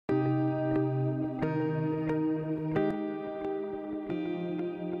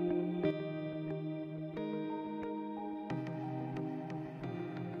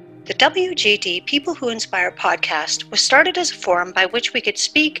WGD People Who Inspire podcast was started as a forum by which we could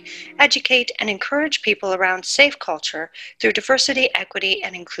speak, educate, and encourage people around safe culture through diversity, equity,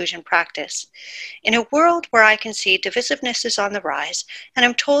 and inclusion practice. In a world where I can see divisiveness is on the rise, and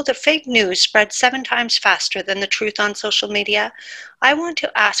I'm told that fake news spreads 7 times faster than the truth on social media, I want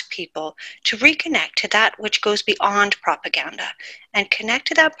to ask people to reconnect to that which goes beyond propaganda and connect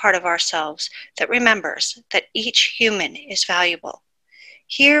to that part of ourselves that remembers that each human is valuable.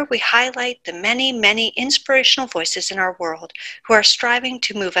 Here we highlight the many, many inspirational voices in our world who are striving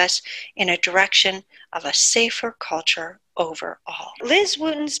to move us in a direction of a safer culture overall. Liz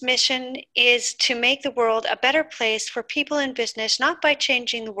Wootton's mission is to make the world a better place for people in business, not by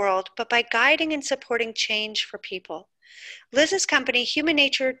changing the world, but by guiding and supporting change for people. Liz's company, Human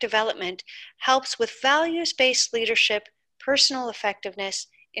Nature Development, helps with values-based leadership, personal effectiveness,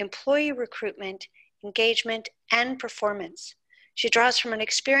 employee recruitment, engagement, and performance. She draws from an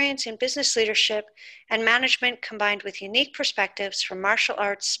experience in business leadership and management combined with unique perspectives from martial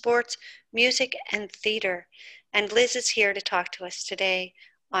arts, sports, music, and theater. And Liz is here to talk to us today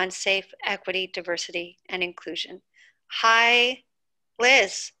on safe, equity, diversity, and inclusion. Hi,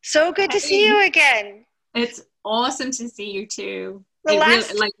 Liz. So good to see you again. It's awesome to see you too.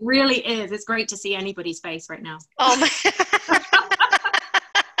 It really is. It's great to see anybody's face right now. Oh my.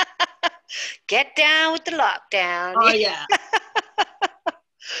 Get down with the lockdown. Oh yeah.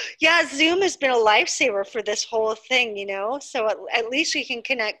 Yeah, Zoom has been a lifesaver for this whole thing, so at least we can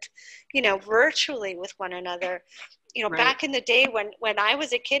connect, virtually with one another. Right. Back in the day when I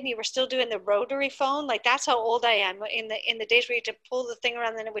was a kid and you were still doing the rotary phone, like that's how old I am. In the days where you had to pull the thing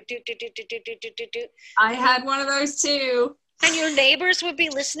around and it would do. I had one of those too. And your neighbors would be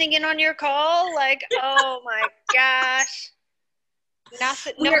listening in on your call, like, oh my gosh.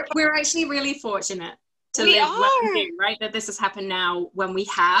 We're actually really fortunate to live where we do, right? That this has happened now when we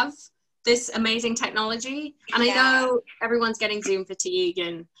have this amazing technology. And I know everyone's getting Zoom fatigue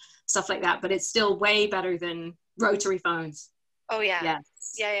and stuff like that, but it's still way better than rotary phones. Oh yeah. Yes.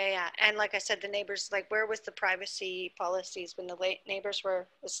 Yeah. And like I said, the neighbors, like, where was the privacy policies when the neighbors were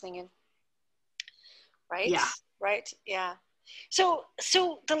listening in? Right? Yeah. Right? Yeah. So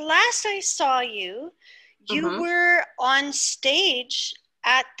the last I saw you, you were on stage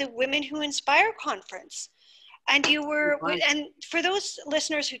at the Women Who Inspire conference. And you were, and for those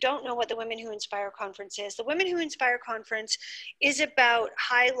listeners who don't know what the Women Who Inspire conference is, the Women Who Inspire conference is about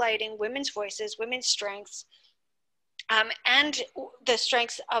highlighting women's voices, women's strengths, and the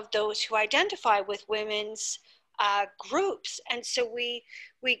strengths of those who identify with women's groups. And so we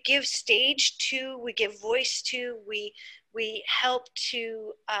give stage to, we give voice to, we help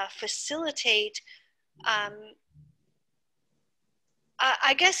to facilitate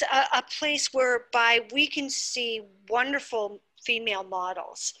I guess a place whereby we can see wonderful female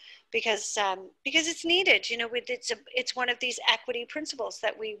models because it's needed. It's one of these equity principles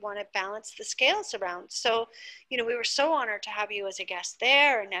that we want to balance the scales around. So, we were so honored to have you as a guest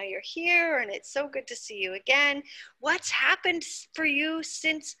there, and now you're here, and it's so good to see you again. What's happened for you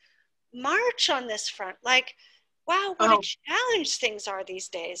since March on this front? Like, wow, what a challenge things are these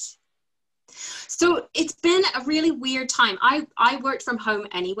days. So it's been a really weird time. I worked from home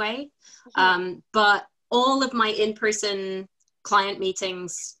anyway, but all of my in-person client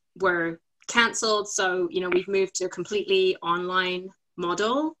meetings were cancelled. So, we've moved to a completely online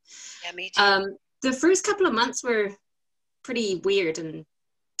model. Yeah, me too. The first couple of months were pretty weird and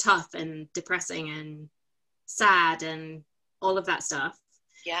tough and depressing and sad and all of that stuff.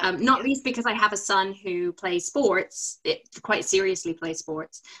 Yeah. Not least because I have a son who plays sports, quite seriously plays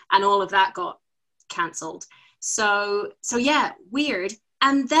sports, and all of that got cancelled. So yeah, weird.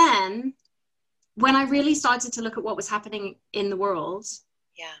 And then when I really started to look at what was happening in the world,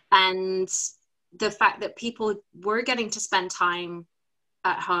 and the fact that people were getting to spend time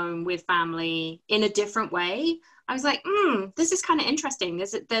at home with family in a different way, I was like, this is kind of interesting.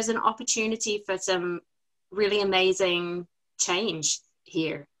 There's an opportunity for some really amazing change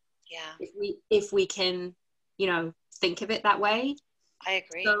here. Yeah. If we can, think of it that way. I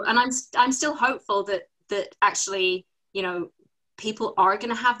agree. So, and I'm still hopeful that actually, people are going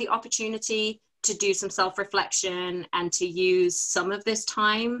to have the opportunity to do some self-reflection and to use some of this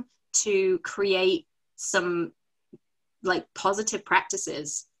time to create some like positive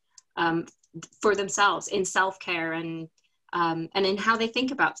practices for themselves in self-care and in how they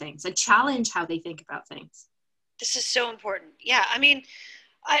think about things and challenge how they think about things. This is so important. Yeah. I mean,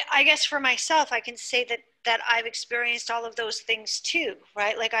 I guess for myself, I can say that I've experienced all of those things too,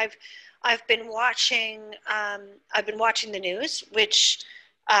 right? Like I've been watching the news, which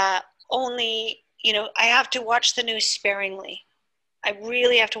only, I have to watch the news sparingly, I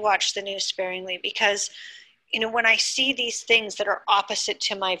really have to watch the news sparingly, because, when I see these things that are opposite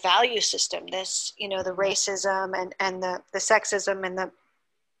to my value system, this, the racism and the sexism and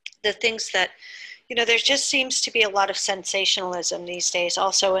the things that, there just seems to be a lot of sensationalism these days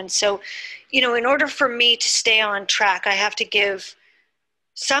also. And so, in order for me to stay on track, I have to give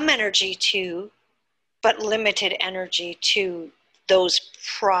some energy to, but limited energy to, those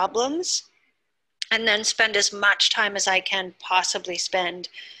problems, and then spend as much time as I can possibly spend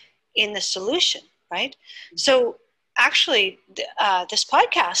in the solution, right? So actually, this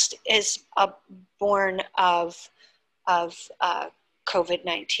podcast is born of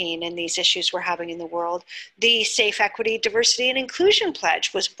COVID-19 and these issues we're having in the world. The Safe Equity, Diversity, and Inclusion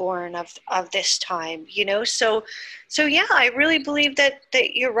Pledge was born of this time, So yeah, I really believe that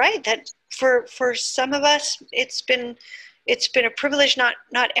you're right, that for some of us, it's been a privilege. Not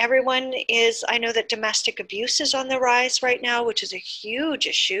everyone is. I know that domestic abuse is on the rise right now, which is a huge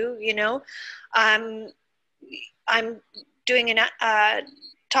issue, I'm doing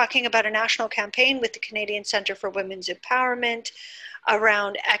talking about a national campaign with the Canadian Centre for Women's Empowerment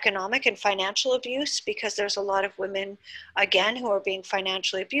around economic and financial abuse, because there's a lot of women, again, who are being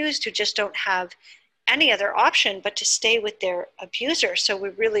financially abused, who just don't have any other option but to stay with their abuser. So we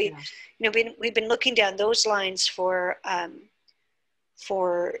really, we've been looking down those lines for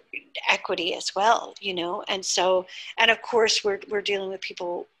equity as well, and so, and of course we're dealing with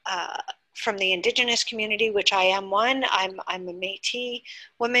people from the Indigenous community, which I am one. I'm a Métis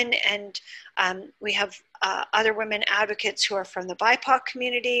woman, and we have other women advocates who are from the BIPOC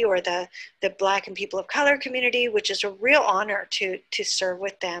community or the Black and people of color community, which is a real honor to serve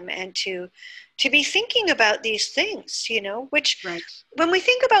with them and to be thinking about these things, which right. When we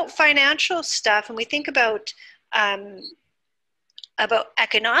think about financial stuff and we think about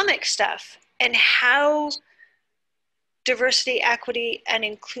economic stuff and how diversity, equity, and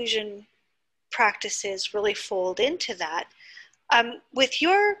inclusion practices really fold into that. With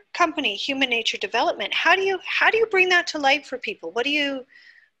your company, Human Nature Development, how do you bring that to light for people? What do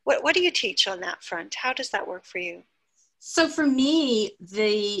you teach on that front? How does that work for you? So for me,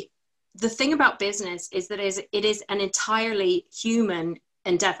 the thing about business is that it is an entirely human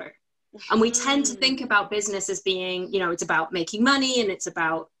endeavor. And we tend to think about business as being, it's about making money and it's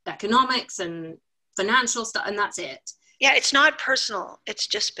about economics and financial stuff, and that's it. Yeah, it's not personal. It's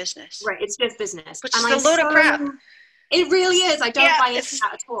just business. Right, it's just business. Which is a load of crap. It really is. I don't buy into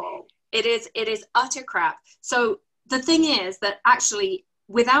that at all. It is utter crap. So the thing is that actually,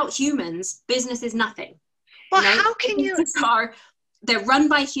 without humans, business is nothing. Well, how can you... They're run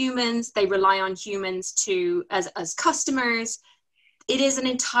by humans. They rely on humans as customers. It is an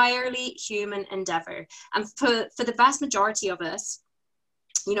entirely human endeavor. And for the vast majority of us,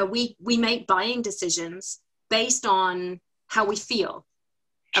 we make buying decisions based on how we feel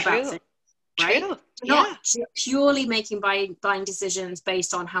about things, right? True. Not purely making buying decisions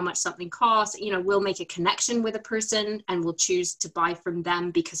based on how much something costs. We'll make a connection with a person and we'll choose to buy from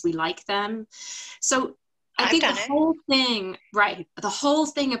them because we like them. So I think the whole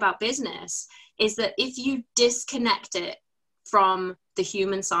thing about business is that if you disconnect it from the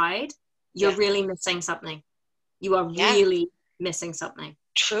human side, you're really missing something. You are really missing something.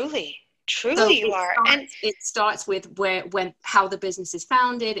 Truly so you are. And it starts with how the business is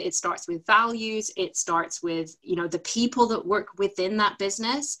founded. It starts with values. It starts with, the people that work within that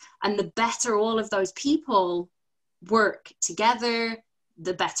business. And the better all of those people work together,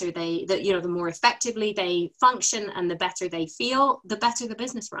 the better the more effectively they function and the better they feel, the better the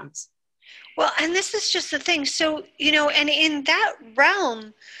business runs. Well, and this is just the thing. So, and in that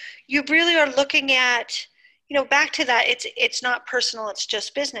realm, you really are looking at, back to that, it's not personal, it's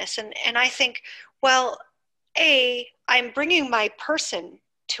just business. And I think, well, I'm bringing my person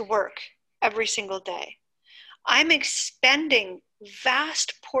to work every single day. I'm expending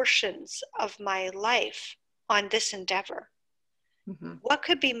vast portions of my life on this endeavor. Mm-hmm. What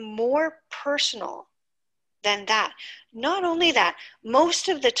could be more personal than that? Not only that, most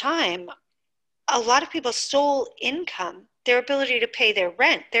of the time, a lot of people's sole income, their ability to pay their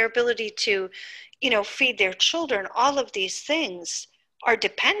rent, their ability to, feed their children, all of these things are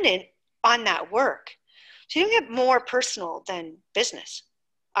dependent on that work. So you get more personal than business,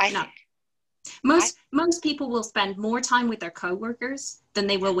 I think. Most people will spend more time with their coworkers than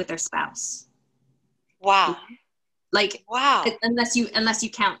they will with their spouse. Wow. Wow. Unless you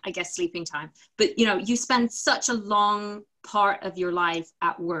count, I guess, sleeping time. But, you spend such a long part of your life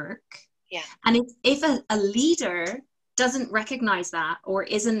at work. Yeah. And if a leader doesn't recognize that or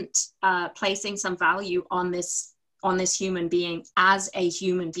isn't placing some value on this on this human being as a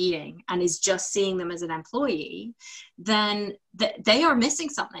human being and is just seeing them as an employee, then they are missing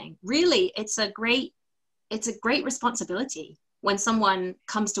something. Really, it's a great responsibility. When someone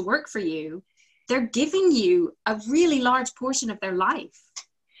comes to work for you, they're giving you a really large portion of their life.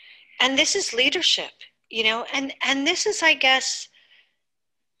 And this is leadership, you know, and this is, I guess,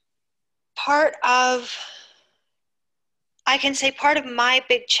 part of my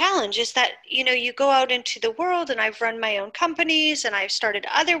big challenge is that, you know, you go out into the world, and I've run my own companies, and I've started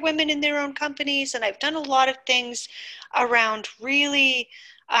other women in their own companies, and I've done a lot of things around really,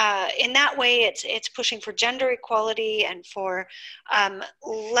 in that way, it's pushing for gender equality and for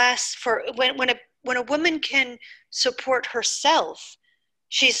less for when a woman can support herself,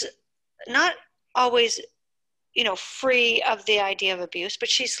 she's not always, you know, free of the idea of abuse, but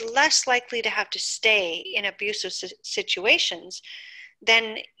she's less likely to have to stay in abusive situations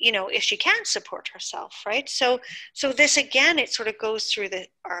than, you know, if she can't support herself, right? So this, again, it sort of goes through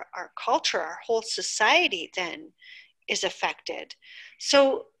our culture, our whole society then is affected.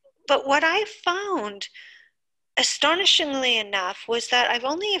 So, but what I found, astonishingly enough, was that I've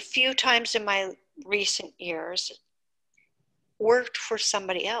only a few times in my recent years worked for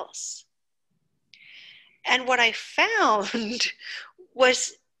somebody else. And what I found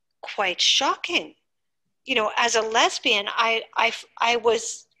was quite shocking. You know, as a lesbian, I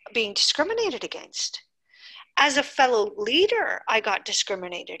was being discriminated against. As a fellow leader, I got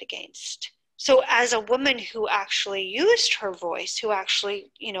discriminated against. So as a woman who actually used her voice, who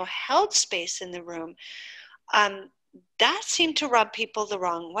actually, you know, held space in the room, that seemed to rub people the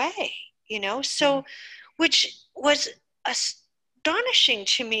wrong way, you know? So, which was astonishing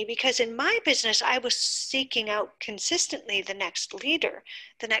to me, because in my business, I was seeking out consistently the next leader,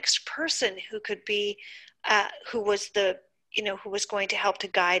 the next person who could be, who was going to help to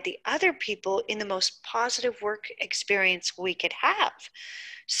guide the other people in the most positive work experience we could have.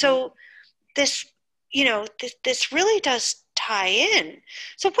 So this, you know, this really does tie in.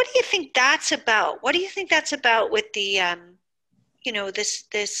 So what do you think that's about? What do you think that's about with the, you know, this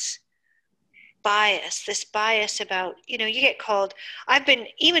bias about, you know, you get called, I've been,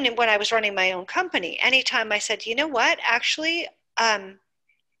 even when I was running my own company, anytime I said, you know what, actually,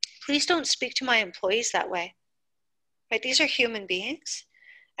 please don't speak to my employees that way, right? These are human beings,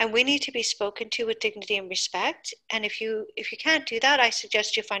 and we need to be spoken to with dignity and respect. And if you can't do that, I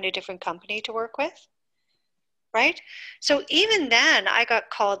suggest you find a different company to work with, right? So even then, I got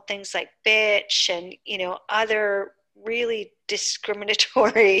called things like bitch and, you know, other really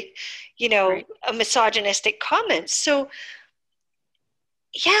discriminatory, you know, right, misogynistic comments. So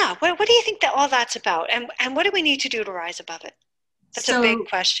yeah, what do you think that all that's about? And what do we need to do to rise above it? That's a big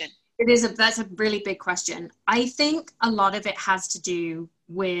question. That's a really big question. I think a lot of it has to do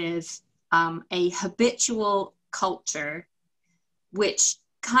with a habitual culture, which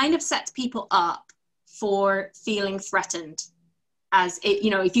kind of sets people up for feeling threatened. As it,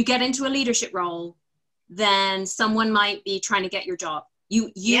 you know, if you get into a leadership role, then someone might be trying to get your job.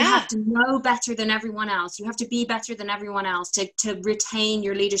 You have to know better than everyone else. You have to be better than everyone else to retain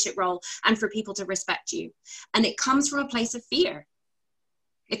your leadership role and for people to respect you. And it comes from a place of fear.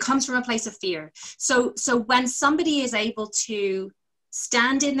 It comes from a place of fear. So when somebody is able to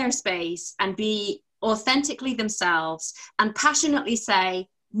stand in their space and be authentically themselves and passionately say,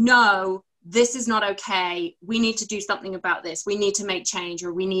 no, this is not okay. We need to do something about this. We need to make change,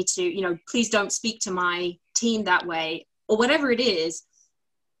 or we need to, you know, please don't speak to my team that way, or whatever it is,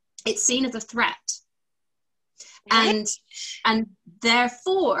 it's seen as a threat. Right. And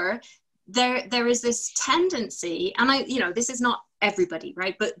therefore there is this tendency, and you know, this is not everybody,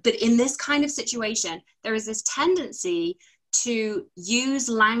 right? But in this kind of situation, there is this tendency to use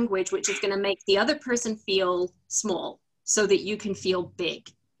language which is going to make the other person feel small so that you can feel big,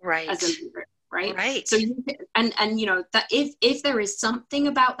 right, as a leader, right? Right. So you know, that if there is something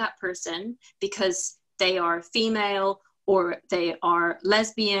about that person, because they are female or they are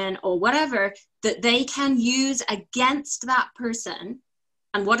lesbian or whatever, that they can use against that person.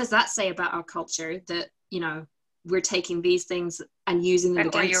 And what does that say about our culture? That, you know, we're taking these things and using them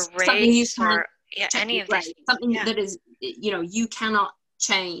against your race or any of this, something that is, you know, you cannot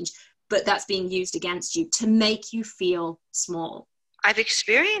change, but that's being used against you to make you feel small. I've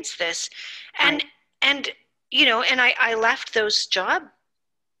experienced this, and you know, and I left those job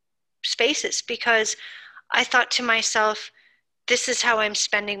spaces because I thought to myself, this is how I'm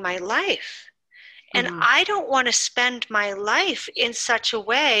spending my life. And I don't want to spend my life in such a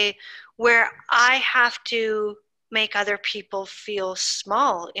way where I have to make other people feel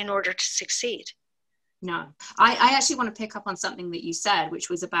small in order to succeed. No, I actually want to pick up on something that you said, which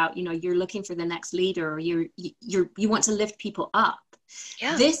was about, you're looking for the next leader, or you want to lift people up.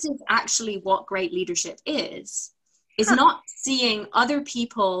 Yeah. This is actually what great leadership is Huh. not seeing other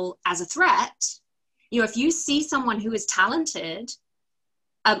people as a threat. If you see someone who is talented,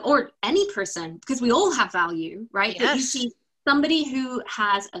 or any person, because we all have value, right? Yes. But you see somebody who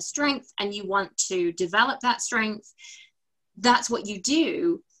has a strength and you want to develop that strength, that's what you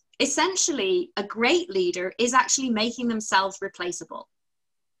do. Essentially, a great leader is actually making themselves replaceable.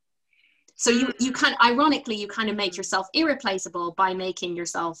 So you kind of, ironically, you kind of make yourself irreplaceable by making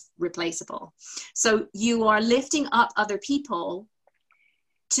yourself replaceable. So you are lifting up other people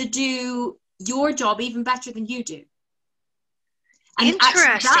to do your job even better than you do. And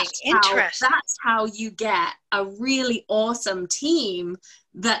interesting. That's how you get a really awesome team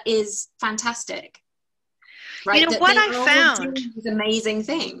that is fantastic. Right? What I found, doing these amazing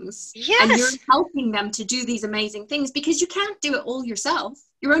things. Yes. And you're helping them to do these amazing things, because you can't do it all yourself.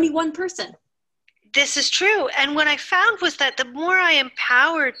 You're only one person. This is true. And what I found was that the more I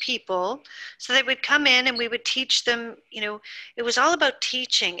empowered people, so they would come in and we would teach them, it was all about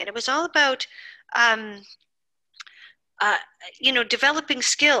teaching, and it was all about, developing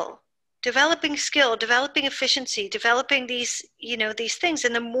skill, developing efficiency, developing these things.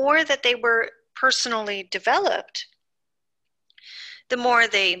 And the more that they were personally developed, the more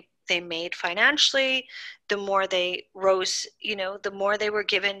they made financially, the more they rose, the more they were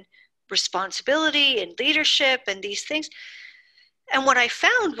given responsibility and leadership and these things. And what I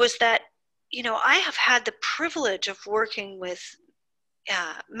found was that, I have had the privilege of working with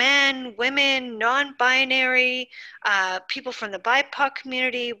men, women, non-binary, people from the BIPOC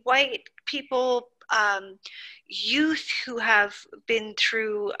community, white people, youth who have been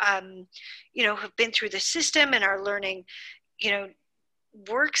through, have been through the system and are learning,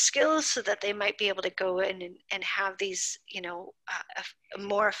 work skills so that they might be able to go in and have these,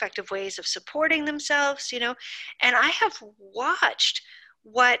 more effective ways of supporting themselves, And I have watched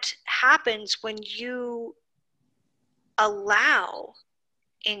what happens when you allow,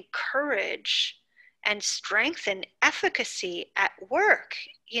 encourage, and strengthen efficacy at work,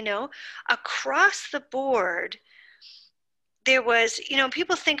 across the board. There was,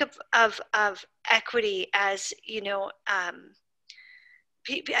 people think of equity as,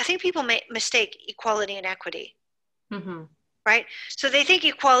 I think people mistake equality and equity, mm-hmm. right? So they think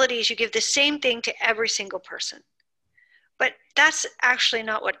equality is you give the same thing to every single person. But that's actually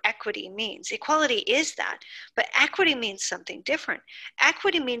not what equity means. Equality is that, but equity means something different.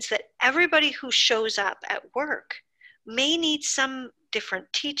 Equity means that everybody who shows up at work may need some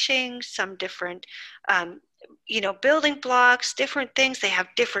different teaching, some different, building blocks, different things. They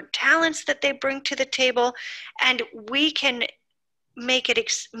have different talents that they bring to the table, and we can make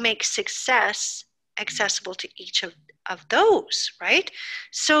success accessible to each of those, right?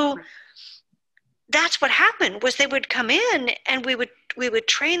 So that's what happened. Was they would come in and we would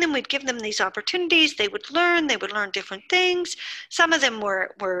train them, we'd give them these opportunities, they would learn different things. Some of them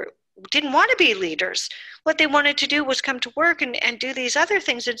didn't want to be leaders. What they wanted to do was come to work and do these other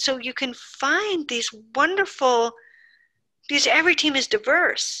things. And so you can find these wonderful, because every team is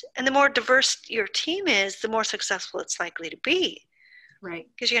diverse, and the more diverse your team is, the more successful it's likely to be. Right.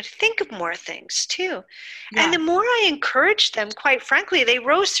 Because you have to think of more things too. Yeah. And the more I encouraged them, quite frankly, they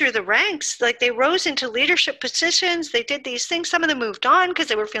rose through the ranks. Like, they rose into leadership positions. They did these things. Some of them moved on because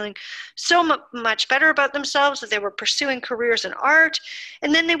they were feeling so much better about themselves, that they were pursuing careers in art.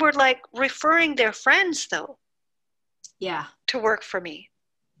 And then they were like referring their friends, though. Yeah. To work for me.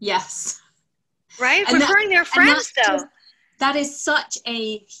 Yes. Right? And referring their friends, though. That is such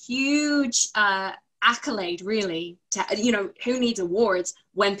a huge accolade, really. Who needs awards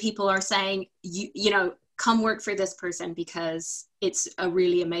when people are saying, come work for this person because it's a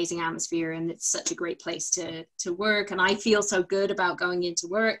really amazing atmosphere and it's such a great place to work, and I feel so good about going into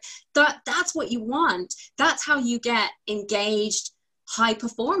work. That's what you want. That's how you get engaged high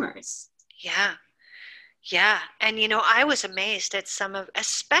performers. Yeah. And, I was amazed at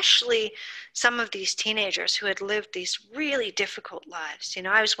especially some of these teenagers who had lived these really difficult lives.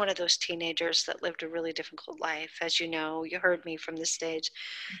 I was one of those teenagers that lived a really difficult life. As you know, you heard me from the stage.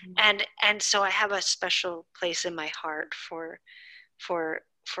 Mm-hmm. And so I have a special place in my heart for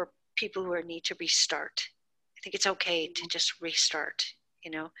people who need to restart. I think it's okay to just restart,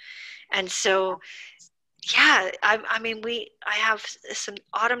 And so, yeah, I have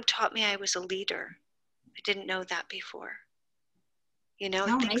Autumn taught me I was a leader. I didn't know that before,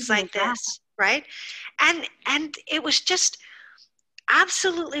 things like this, right? And it was just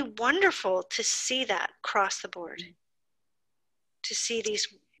absolutely wonderful to see that across the board, to see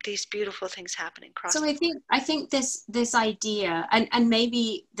these beautiful things happening across. So I think this idea, and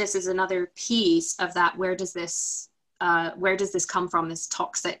maybe this is another piece of that. Where does this come from? This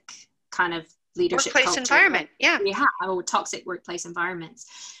toxic kind of leadership workplace culture environment. Yeah. We have, or toxic workplace environments.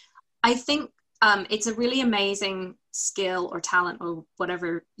 I think it's a really amazing skill or talent or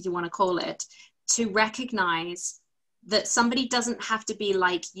whatever you want to call it, to recognize that somebody doesn't have to be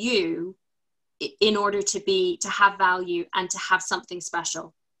like you in order to have value and to have something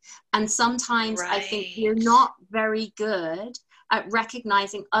special. And sometimes I think we're not very good at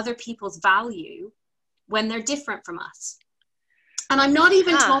recognizing other people's value when they're different from us. And I'm not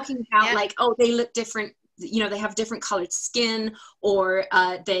even talking about like, oh, they look different, you know, they have different colored skin, or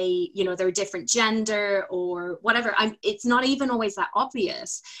they, you know, they're a different gender or whatever. It's not even always that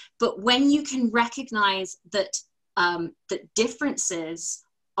obvious. But when you can recognize that that differences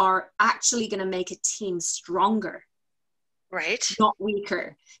are actually going to make a team stronger, right? Not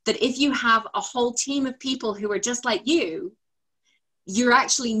weaker. That if you have a whole team of people who are just like you, you're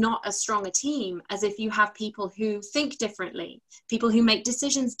actually not as strong a team as if you have people who think differently, people who make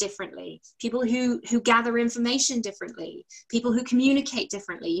decisions differently, people who gather information differently, people who communicate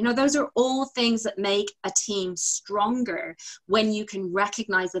differently. You know, those are all things that make a team stronger when you can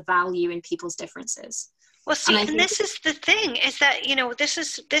recognize the value in people's differences. Well, see, and this is the thing, is that, you know, this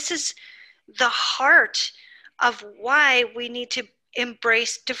is the heart of why we need to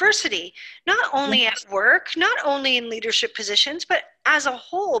embrace diversity, not only at work, not only in leadership positions, but as a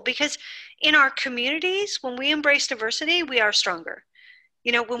whole. Because in our communities, when we embrace diversity, we are stronger.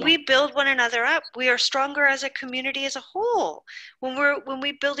 You know, when we build one another up, we are stronger as a community as a whole. When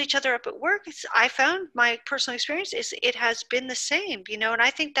we build each other up at work, I found, my personal experience is it has been the same, you know. And I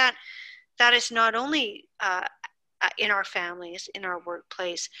think that is not only in our families, in our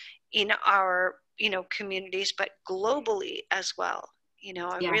workplace, in our, you know, communities, but globally as well. You know,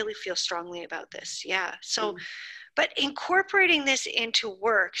 I really feel strongly about this. Yeah. So, but incorporating this into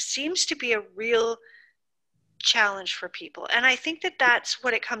work seems to be a real challenge for people. And I think that that's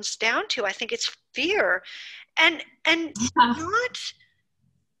what it comes down to. I think it's fear, and not,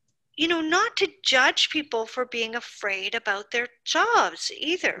 you know, not to judge people for being afraid about their jobs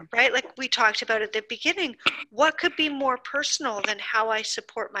either, right? Like we talked about at the beginning, what could be more personal than how I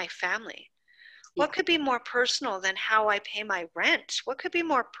support my family? What could be more personal than how I pay my rent? What could be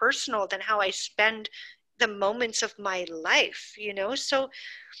more personal than how I spend the moments of my life, you know? So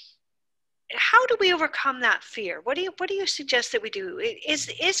how do we overcome that fear? What do you suggest that we do? Is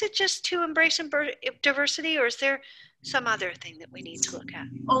it just to embrace diversity, or is there some other thing that we need to look at?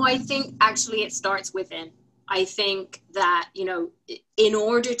 Oh, I think actually it starts within. I think that, you know, in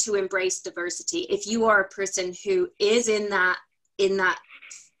order to embrace diversity, if you are a person who is in that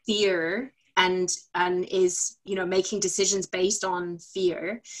fear and is, you know, making decisions based on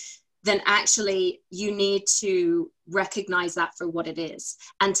fear, then actually you need to recognize that for what it is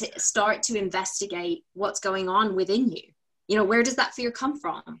and to start to investigate what's going on within you. You know, where does that fear come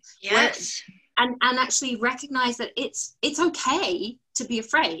from? Yes. And actually recognize that it's okay to be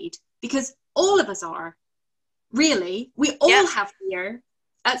afraid, because all of us are. Really, we all have fear.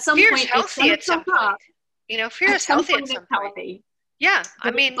 At some fear point, is healthy at some point. You know, fear is healthy at some point. Yeah,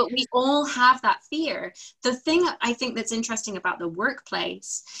 but we all have that fear. The thing I think that's interesting about the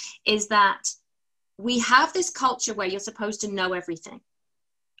workplace is that we have this culture where you're supposed to know everything,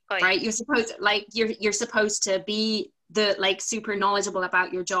 right? You're supposed you're supposed to be the super knowledgeable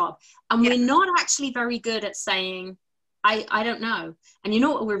about your job, and we're not actually very good at saying, I don't know. And you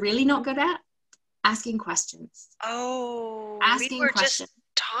know what we're really not good at? Asking questions. Oh, asking we were questions. Just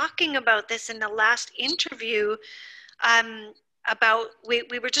talking about this in the last interview.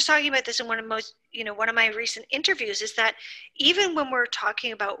 We were just talking about this in one of my recent interviews, is that even when we're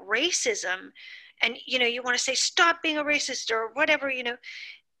talking about racism, and you know, you want to say stop being a racist or whatever, you know,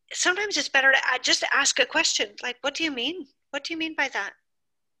 sometimes it's better to just ask a question like, what do you mean? What do you mean by that?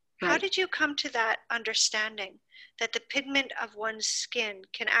 Right. How did you come to that understanding that the pigment of one's skin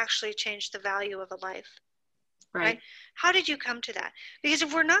can actually change the value of a life? Right? How did you come to that? Because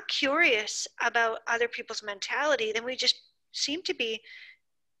if we're not curious about other people's mentality, then we just seem to be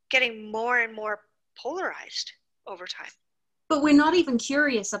getting more and more polarized over time. But we're not even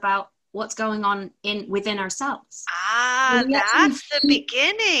curious about what's going on within ourselves. That's the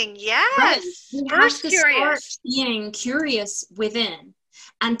beginning. Yes. Right. We First have to start being curious within,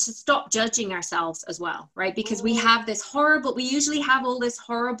 and to stop judging ourselves as well, right? Because we usually have all this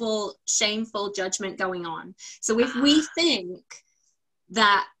horrible, shameful judgment going on. So if we think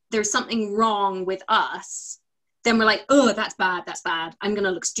that there's something wrong with us, then we're like, oh, that's bad, that's bad. I'm going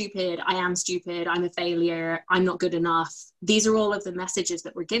to look stupid. I am stupid. I'm a failure. I'm not good enough. These are all of the messages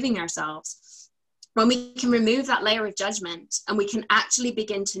that we're giving ourselves. When we can remove that layer of judgment and we can actually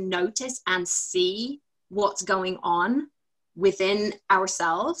begin to notice and see what's going on within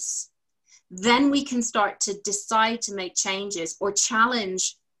ourselves, then we can start to decide to make changes or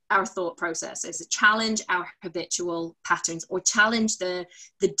challenge our thought processes, challenge our habitual patterns, or challenge the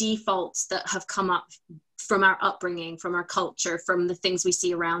defaults that have come up from our upbringing, from our culture, from the things we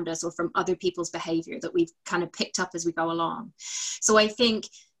see around us, or from other people's behavior that we've kind of picked up as we go along. So I think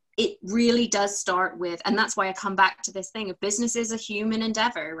it really does start with, and that's why I come back to this thing of business is a human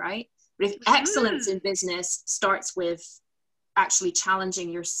endeavor, right? But if excellence in business starts with actually challenging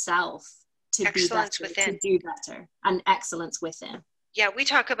yourself to be better, to do better, and excellence within. Yeah, we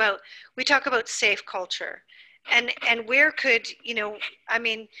talk about safe culture, and where could, I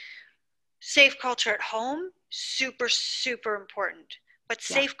mean, safe culture at home, super, super important, but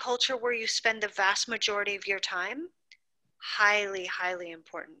safe culture where you spend the vast majority of your time, highly, highly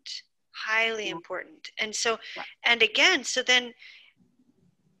important, important. And so, and again, so then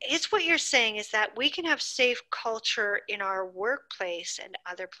it's what you're saying is that we can have safe culture in our workplace and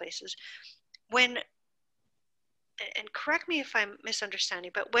other places when, and correct me if I'm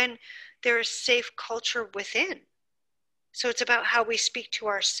misunderstanding, but when there is safe culture within. So it's about how we speak to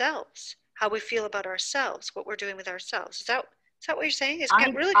ourselves, how we feel about ourselves, what we're doing with ourselves. Is that what you're saying? It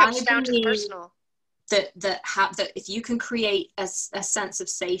really comes down to the personal. That if you can create a sense of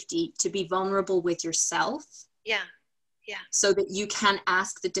safety to be vulnerable with yourself. Yeah. So that you can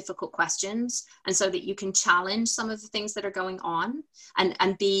ask the difficult questions, and so that you can challenge some of the things that are going on,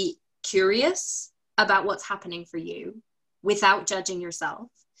 and be curious about what's happening for you without judging yourself,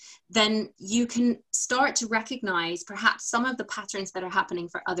 then you can start to recognize perhaps some of the patterns that are happening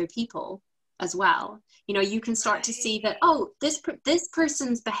for other people as well. You can start to see that, oh, this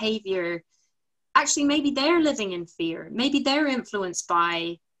person's behavior, actually, maybe they're living in fear. Maybe they're influenced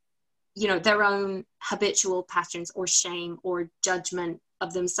by, their own habitual patterns or shame or judgment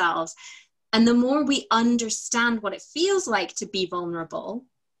of themselves. And the more we understand what it feels like to be vulnerable,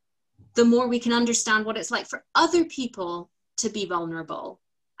 the more we can understand what it's like for other people to be vulnerable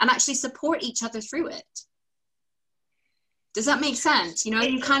and actually support each other through it. Does that make sense?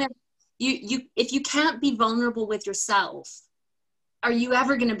 You kind of, if you can't be vulnerable with yourself, are you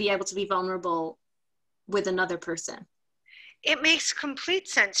ever going to be able to be vulnerable with another person? It makes complete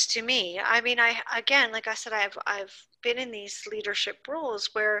sense to me. I mean, again, like I said, I've been in these leadership roles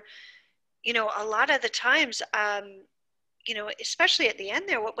where, a lot of the times, especially at the end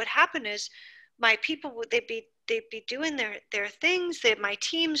there, what would happen is my people they'd be doing their things. My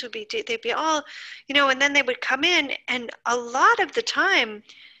teams they'd be all, and then they would come in, and a lot of the time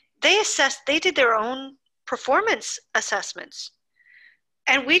they did their own performance assessments,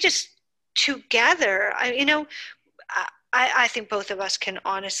 and we just together, I think both of us can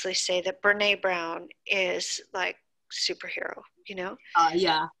honestly say that Brene Brown is like superhero,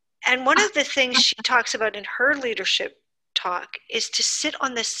 Yeah. And one of the things she talks about in her leadership talk is to sit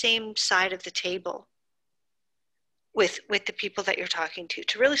on the same side of the table with the people that you're talking to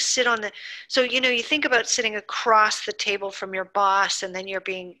really sit on so, you think about sitting across the table from your boss, and then you're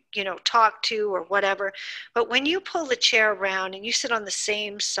being, talked to or whatever. But when you pull the chair around and you sit on the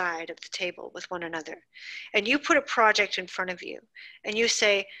same side of the table with one another, and you put a project in front of you, and you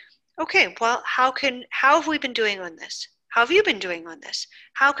say, okay, well, how have we been doing on this? How have you been doing on this?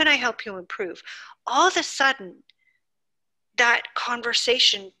 How can I help you improve? All of a sudden, that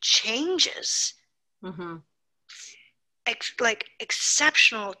conversation changes. Mm-hmm. Like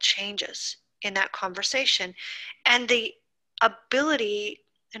exceptional changes in that conversation. And the ability,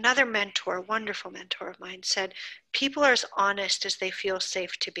 another mentor, wonderful mentor of mine, said, people are as honest as they feel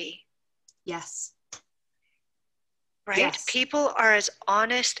safe to be. Yes. Right? Yes. People are as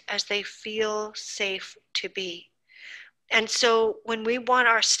honest as they feel safe to be. And so when we want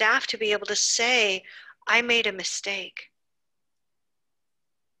our staff to be able to say, I made a mistake,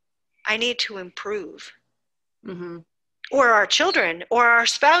 I need to improve. Mm-hmm. Or our children, or our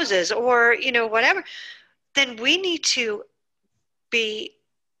spouses, or, whatever, then we need to be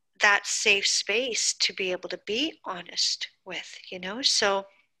that safe space to be able to be honest with, so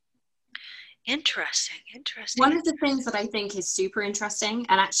interesting. One of the things that I think is super interesting,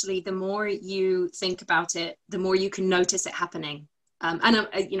 and actually the more you think about it, the more you can notice it happening. And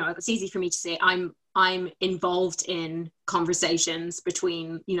it's easy for me to say I'm involved in conversations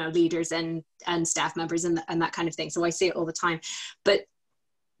between, leaders and staff members and that kind of thing. So I see it all the time. But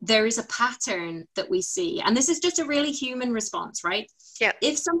there is a pattern that we see, and this is just a really human response, right? Yeah.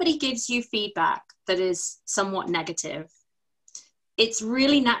 If somebody gives you feedback that is somewhat negative, it's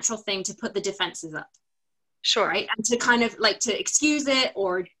really natural thing to put the defenses up. Sure. Right. And to kind of like to excuse it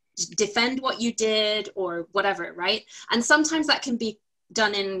or defend what you did or whatever. Right. And sometimes that can be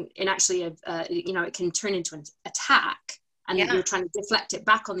done in actually you know, it can turn into an attack, and you're trying to deflect it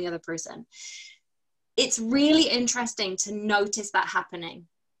back on the other person. It's really interesting to notice that happening.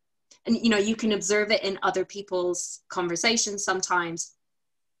 And, you know, you can observe it in other people's conversations sometimes.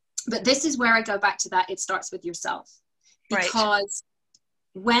 But this is where I go back to that. It starts with yourself. Because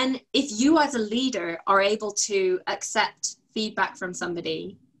if you as a leader are able to accept feedback from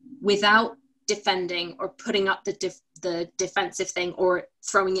somebody without defending or putting up the defensive thing or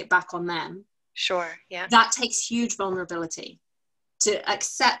throwing it back on them. Sure. Yeah. That takes huge vulnerability to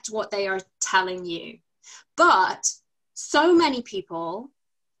accept what they are telling you. But so many people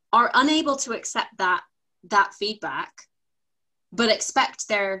are unable to accept that feedback, but expect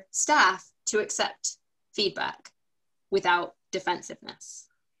their staff to accept feedback without defensiveness.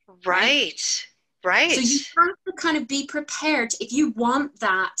 Right. Right. So you have to kind of be prepared if you want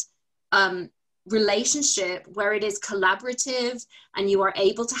that relationship where it is collaborative and you are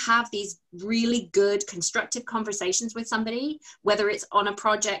able to have these really good constructive conversations with somebody, whether it's on a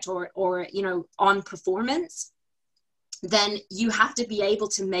project or you know, on performance, then you have to be able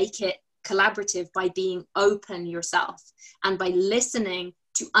to make it collaborative by being open yourself and by listening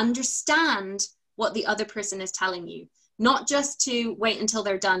to understand what the other person is telling you. Not just to wait until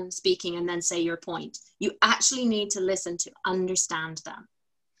they're done speaking and then say your point. You actually need to listen to understand them.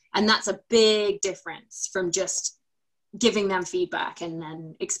 And that's a big difference from just giving them feedback and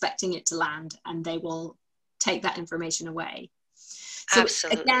then expecting it to land and they will take that information away. So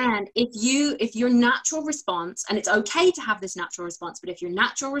absolutely. Again, if your natural response, and it's okay to have this natural response, but if your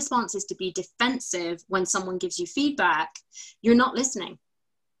natural response is to be defensive when someone gives you feedback, you're not listening.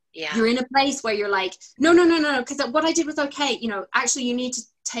 Yeah. You're in a place where you're like, no, because what I did was okay. You know, actually you need to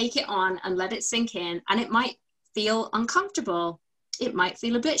take it on and let it sink in, and it might feel uncomfortable. It might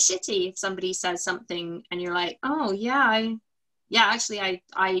feel a bit shitty if somebody says something and you're like, oh yeah, actually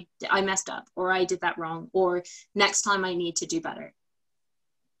I messed up, or I did that wrong, or next time I need to do better.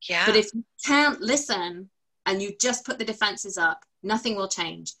 Yeah. But if you can't listen and you just put the defenses up, nothing will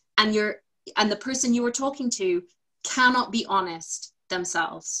change. And the person you were talking to cannot be honest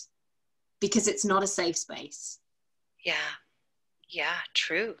themselves because it's not a safe space. Yeah,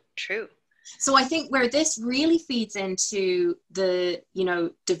 true. So I think where this really feeds into the, you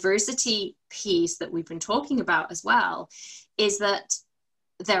know, diversity piece that we've been talking about as well, is that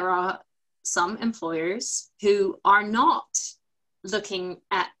there are some employers who are not looking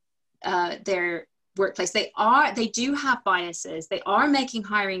at their workplace. They do have biases. They are making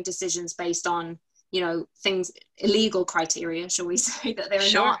hiring decisions based on, you know, things, illegal criteria, shall we say, that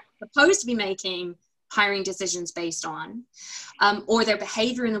they're not supposed to be making hiring decisions based on, or their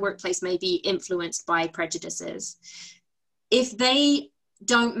behavior in the workplace may be influenced by prejudices. If they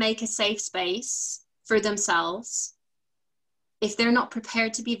don't make a safe space for themselves, if they're not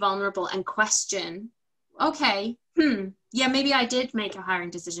prepared to be vulnerable and question, okay, yeah, maybe I did make a hiring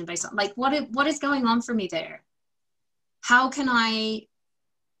decision based on, like, what is going on for me there? How can I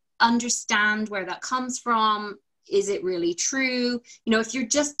understand where that comes from? Is it really true? You know, if you're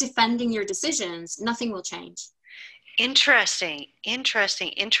just defending your decisions, nothing will change. Interesting. And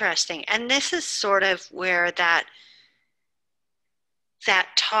this is sort of where that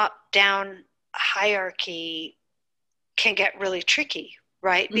top-down hierarchy can get really tricky,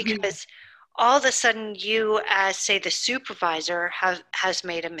 right? Mm-hmm. Because all of a sudden you, as say the supervisor, has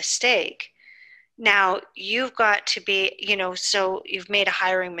made a mistake. Now you've got to be, you know, so you've made a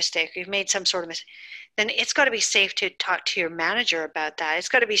hiring mistake, you've made some sort of mistake, then it's got to be safe to talk to your manager about that. It's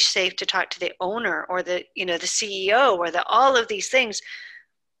got to be safe to talk to the owner or the, you know, the CEO or all of these things,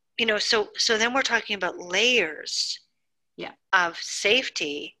 you know, so then we're talking about layers of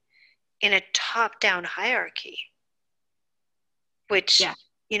safety in a top-down hierarchy, which,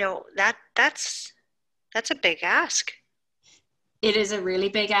 you know, that's a big ask. It is a really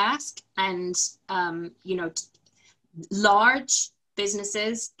big ask. And, you know, large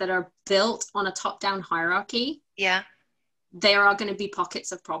businesses that are built on a top-down hierarchy, there are going to be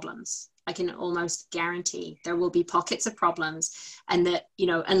pockets of problems. I can almost guarantee there will be pockets of problems, and that, you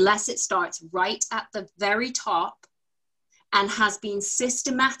know, unless it starts right at the very top and has been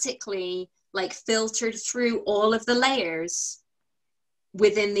systematically like filtered through all of the layers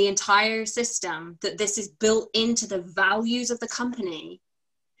within the entire system, that this is built into the values of the company,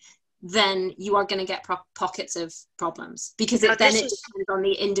 then you are going to get pockets of problems, because it depends on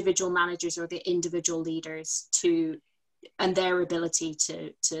the individual managers or the individual leaders and their ability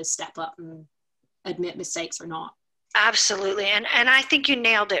to step up and admit mistakes or not. Absolutely. And I think you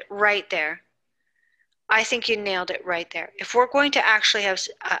nailed it right there. I think you nailed it right there. If we're going to actually have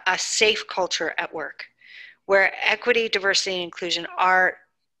a safe culture at work where equity, diversity, and inclusion are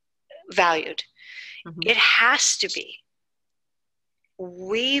valued, it has to be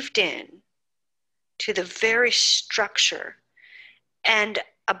weaved in to the very structure and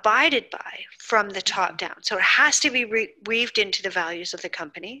abided by from the top down. So it has to be weaved into the values of the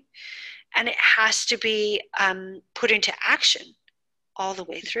company, and it has to be put into action all the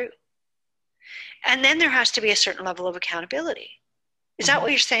way through. And then there has to be a certain level of accountability. Is that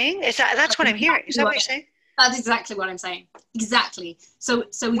what you're saying? That's what I'm hearing? Is that what you're saying? That's exactly what I'm saying. Exactly. So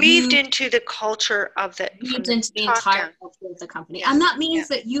weaved into the culture of the entire culture of the company, yeah. And that means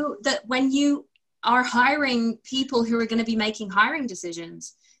that when you are hiring people who are going to be making hiring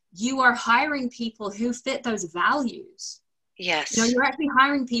decisions, you are hiring people who fit those values. Yes. You're actually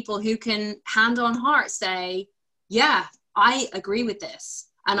hiring people who can hand on heart say, yeah, I agree with this.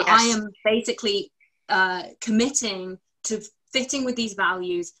 And yes. I am basically committing to fitting with these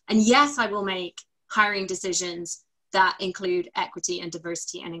values. And yes, I will make hiring decisions that include equity and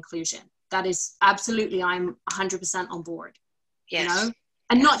diversity and inclusion. That is absolutely, I'm 100% on board. Yes.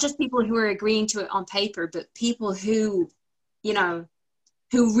 And not just people who are agreeing to it on paper, but people who,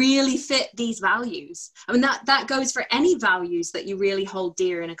 who really fit these values. I mean, that goes for any values that you really hold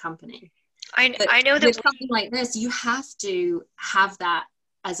dear in a company. I know that with something like this, you have to have that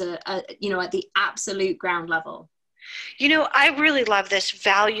as at the absolute ground level. I really love this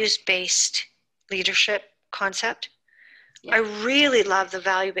values-based leadership concept. Yeah. I really love the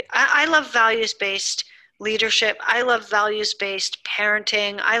value. I love values-based leadership. I love values-based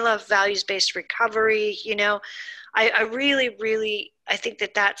parenting. I love values-based recovery. I really, really, I think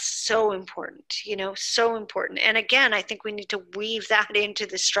that that's so important, so important. And again, I think we need to weave that into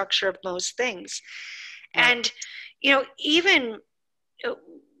the structure of most things. Right. And, even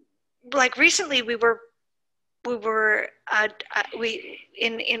like recently we were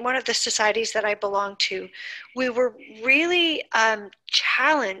in one of the societies that I belong to, we were really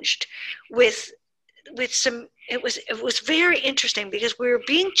challenged with some, it was very interesting because we were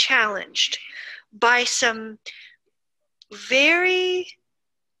being challenged by some very,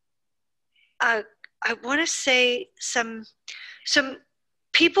 I want to say some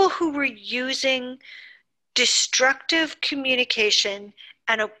people who were using destructive communication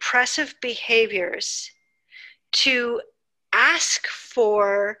and oppressive behaviors to ask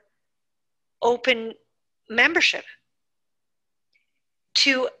for open membership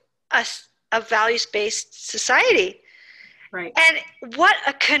to a values-based society. Right. And what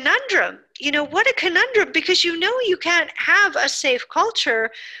a conundrum, because you can't have a safe culture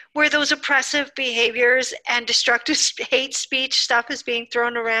where those oppressive behaviors and destructive hate speech stuff is being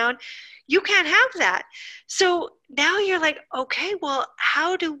thrown around. You can't have that. So now you're like, okay, well,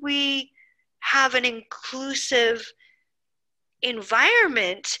 how do we have an inclusive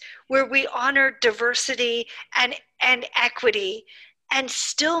environment where we honor diversity and equity and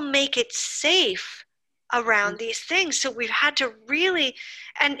still make it safe around these things? So we've had to really,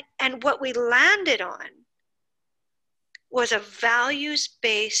 and what we landed on was a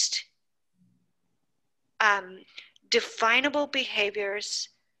values-based, definable behaviors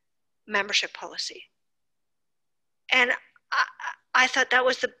membership policy. And I thought that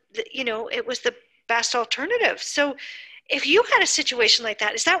was it was the best alternative. So if you had a situation like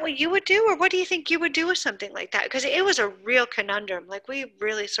that, is that what you would do? Or what do you think you would do with something like that? Because it was a real conundrum. Like, we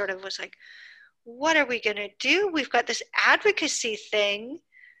really sort of was like, what are we going to do? We've got this advocacy thing.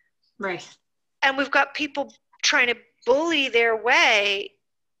 Right. And we've got people trying to bully their way.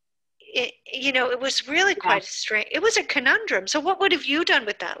 It was really quite strange. It was a conundrum. So what would have you done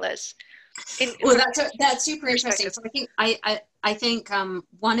with that, Liz? Well, that's super interesting. So I think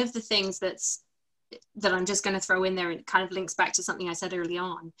one of the things that I'm just going to throw in there, and it kind of links back to something I said early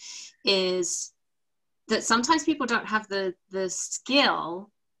on, is that sometimes people don't have the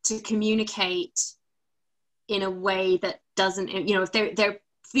skill to communicate in a way that doesn't, if they're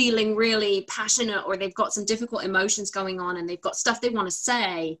feeling really passionate or they've got some difficult emotions going on and they've got stuff they want to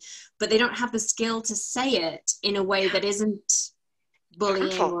say, but they don't have the skill to say it in a way that isn't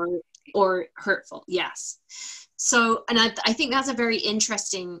bullying or hurtful. Yes. So, and I think that's a very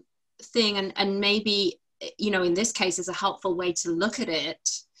interesting thing, and maybe, in this case is a helpful way to look at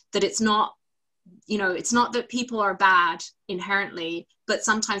it, that it's not you know, it's not that people are bad inherently, but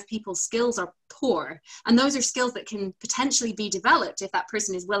sometimes people's skills are poor. And those are skills that can potentially be developed if that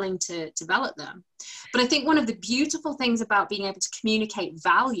person is willing to develop them. But I think one of the beautiful things about being able to communicate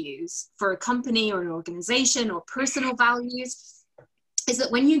values for a company or an organization or personal values is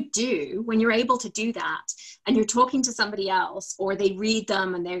that when you're able to do that and you're talking to somebody else, or they read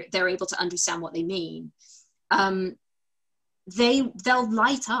them and they're able to understand what they mean, they'll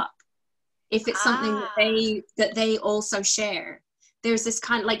light up if it's something that they also share. There's this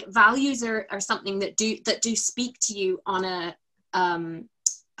kind of like, values are something that do speak to you on a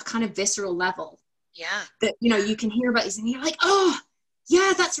kind of visceral level. Yeah. That, you know, you can hear about these and you're like, oh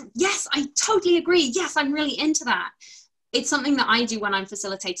yeah, yes, I totally agree. Yes, I'm really into that. It's something that I do when I'm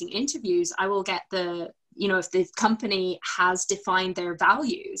facilitating interviews. I will get if the company has defined their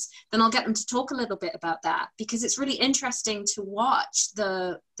values, then I'll get them to talk a little bit about that, because it's really interesting to watch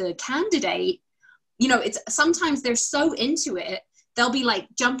the candidate. You know, it's sometimes they're so into it, they'll be like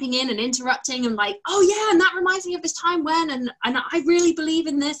jumping in and interrupting and like, oh yeah, and that reminds me of this time when, and I really believe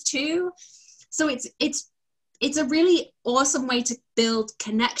in this too. So it's a really awesome way to build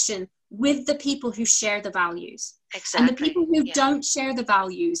connection with the people who share the values. Exactly. And the people who don't share the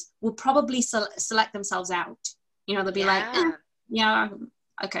values will probably select themselves out. You know, they'll be like, yeah,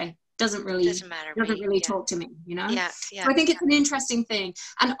 okay, doesn't really talk to me, you know? Yeah. So I think it's an interesting thing.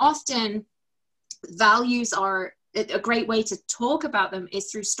 And often values are a great way to talk about them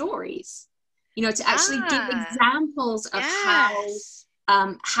is through stories, you know, to actually give examples of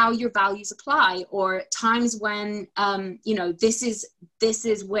how your values apply, or times when, you know, this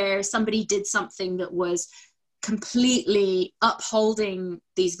is where somebody did something that was completely upholding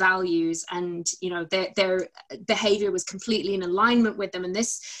these values, and, you know, their behavior was completely in alignment with them. And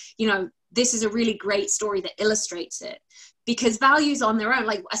this, you know, this is a really great story that illustrates it, because values on their own,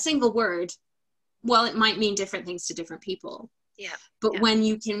 like a single word, well, it might mean different things to different people. Yeah. But when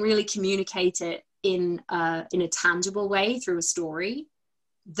you can really communicate it in a tangible way through a story,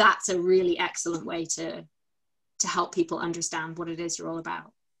 that's a really excellent way to help people understand what it is you're all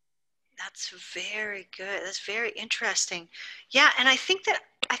about. That's very good. That's very interesting. Yeah, and I think that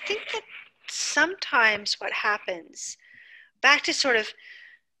sometimes what happens, back to sort of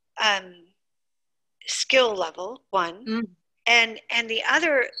skill level one, and the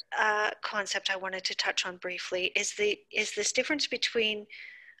other concept I wanted to touch on briefly is this difference between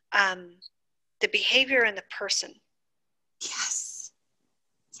the behavior and the person. Yes.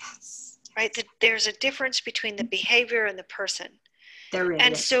 Right. There's a difference between the behavior and the person. There really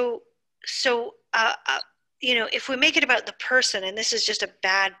and is. So you know, if we make it about the person, and this is just a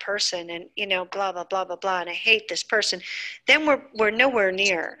bad person, and, you know, blah blah blah blah blah, and I hate this person, then we're nowhere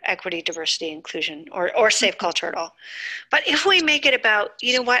near equity, diversity, inclusion, or safe culture at all. But if we make it about,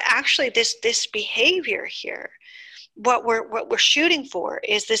 you know what, actually this behavior here, what we're shooting for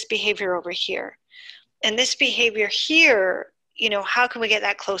is this behavior over here, and this behavior here, you know, how can we get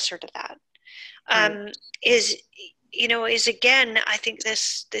that closer to that? Is again, I think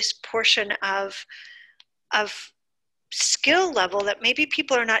this portion of skill level that maybe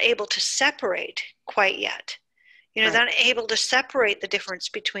people are not able to separate quite yet. You know, they're not able to separate the difference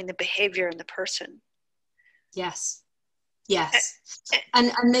between the behavior and the person. Yes.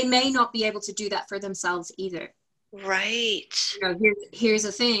 And they may not be able to do that for themselves either. Right. You know, here's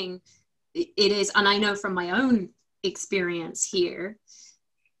the thing. It is, and I know from my own experience here,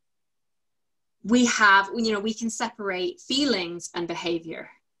 we can separate feelings and behavior,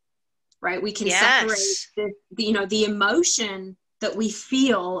 right? We can separate the emotion that we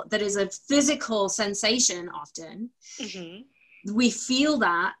feel, that is a physical sensation often. Mm-hmm. We feel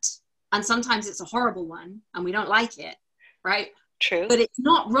that, and sometimes it's a horrible one and we don't like it, right? True. But it's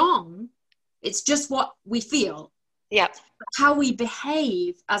not wrong. It's just what we feel. Yeah. How we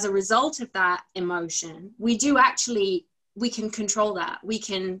behave as a result of that emotion, we can control that. We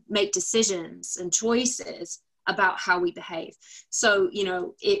can make decisions and choices about how we behave. So, you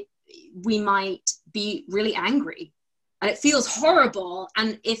know, we might be really angry and it feels horrible.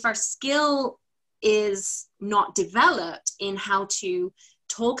 And if our skill is not developed in how to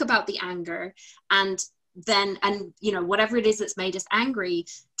talk about the anger and you know, whatever it is that's made us angry,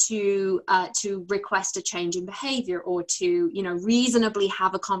 to request a change in behavior, or to, you know, reasonably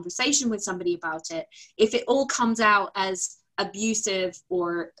have a conversation with somebody about it, if it all comes out as abusive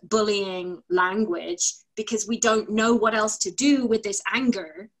or bullying language because we don't know what else to do with this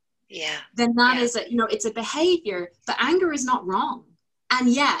anger, then that is it's a behavior. But anger is not wrong, and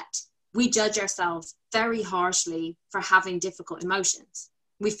yet we judge ourselves very harshly for having difficult emotions.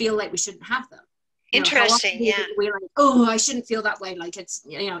 We feel like we shouldn't have them. Interesting, yeah. We're like, oh, I shouldn't feel that way. Like it's,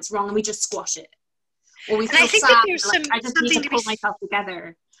 it's wrong, and we just squash it. Or we feel sad. I just need to pull myself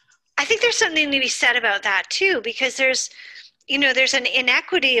together. I think there's something to be said about that too, because there's an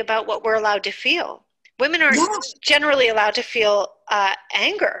inequity about what we're allowed to feel. Women aren't generally allowed to feel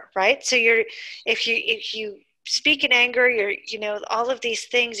anger, right? So if you speak in anger, you're all of these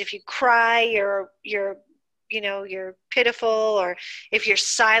things. If you cry, you're pitiful, or if you're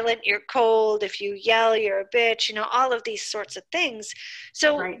silent, you're cold. If you yell, you're a bitch. All of these sorts of things.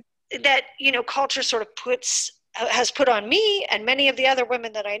 So that culture sort of has put on me and many of the other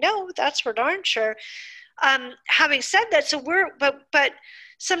women that I know. That's for darn sure. Having said that, so but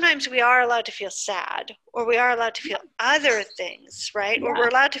sometimes we are allowed to feel sad, or we are allowed to feel other things, right? Or we're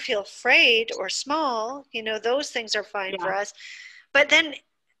allowed to feel afraid or small. Those things are fine for us. But then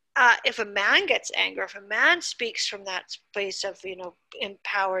if a man gets angry, if a man speaks from that place of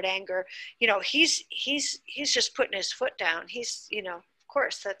empowered anger, he's just putting his foot down. He's of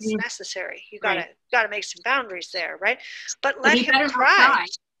course that's necessary. You gotta make some boundaries there, right? But let him cry.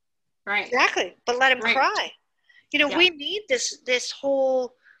 Right. Exactly. But let him cry. We need this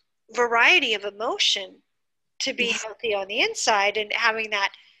whole variety of emotion to be healthy on the inside, and having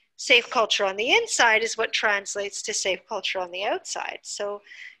that safe culture on the inside is what translates to safe culture on the outside. So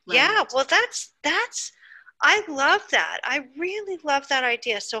well, that's I love that. I really love that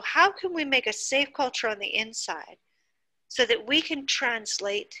idea. So how can we make a safe culture on the inside so that we can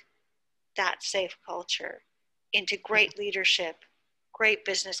translate that safe culture into great leadership, great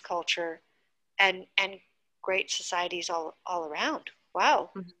business culture, and great societies all around?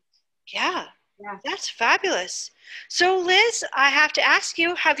 Wow. Yeah, that's fabulous. So Liz, I have to ask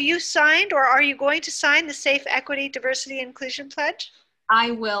you, have you signed, or are you going to sign the Safe Equity, Diversity, Inclusion Pledge?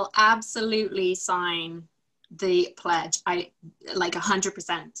 I will absolutely sign the pledge. I like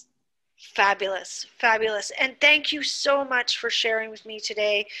 100%. Fabulous. Fabulous. And thank you so much for sharing with me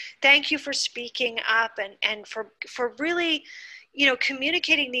today. Thank you for speaking up and for really,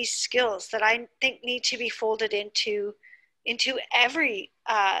 communicating these skills that I think need to be folded into every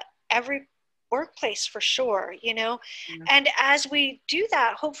workplace for sure, And as we do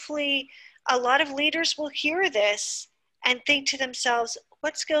that, hopefully a lot of leaders will hear this and think to themselves,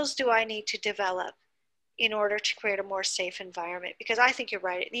 what skills do I need to develop in order to create a more safe environment? Because I think you're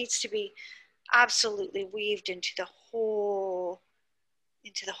right. It needs to be absolutely weaved into the whole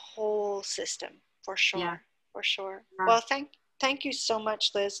system, for sure. Yeah. For sure. Yeah. Well, thank you so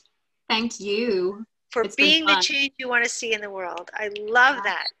much, Liz. Thank you. For being the change you want to see in the world. I love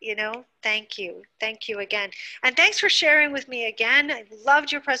that, Thank you. Thank you again. And thanks for sharing with me again. I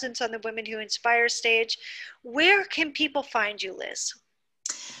loved your presence on the Women Who Inspire stage. Where can people find you, Liz?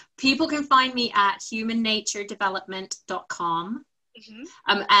 People can find me at humannaturedevelopment.com.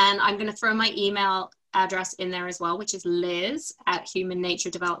 And I'm going to throw my email address in there as well, which is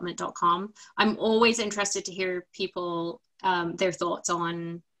liz@humannaturedevelopment.com. I'm always interested to hear people, their thoughts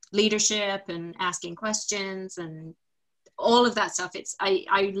on leadership and asking questions and all of that stuff.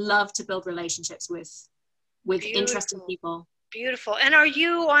 I love to build relationships with interesting people. Beautiful. And are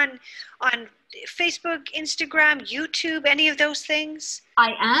you on Facebook, Instagram, YouTube, any of those things?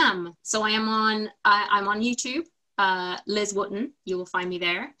 I am. So I'm on YouTube, Liz Wootton. You will find me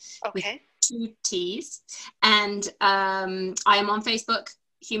there. Okay. With 2 T's. And I am on Facebook,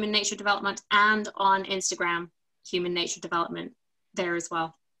 Human Nature Development, and on Instagram, Human Nature Development, there as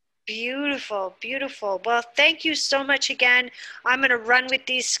well. Beautiful, beautiful. Well, thank you so much again. I'm going to run with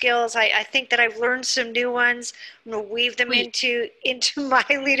these skills. I think that I've learned some new ones. I'm going to weave them into my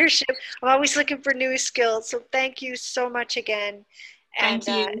leadership. I'm always looking for new skills. So thank you so much again. And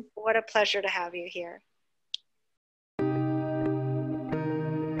thank you. What a pleasure to have you here.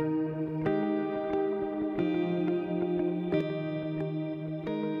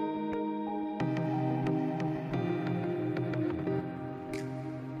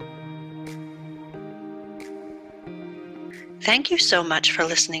 Thank you so much for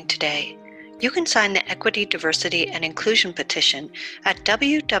listening today. You can sign the Equity, Diversity, and Inclusion petition at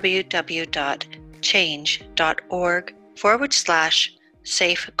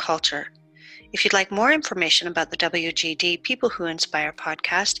www.change.org/safe culture. If you'd like more information about the WGD People Who Inspire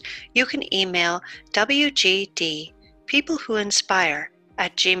podcast, you can email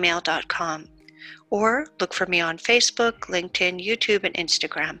wgdpeoplewhoinspire@gmail.com or look for me on Facebook, LinkedIn, YouTube, and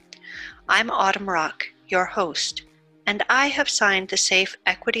Instagram. I'm Autumn Rock, your host, and I have signed the Safe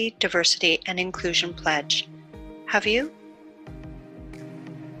Equity, Diversity, and Inclusion Pledge. Have you?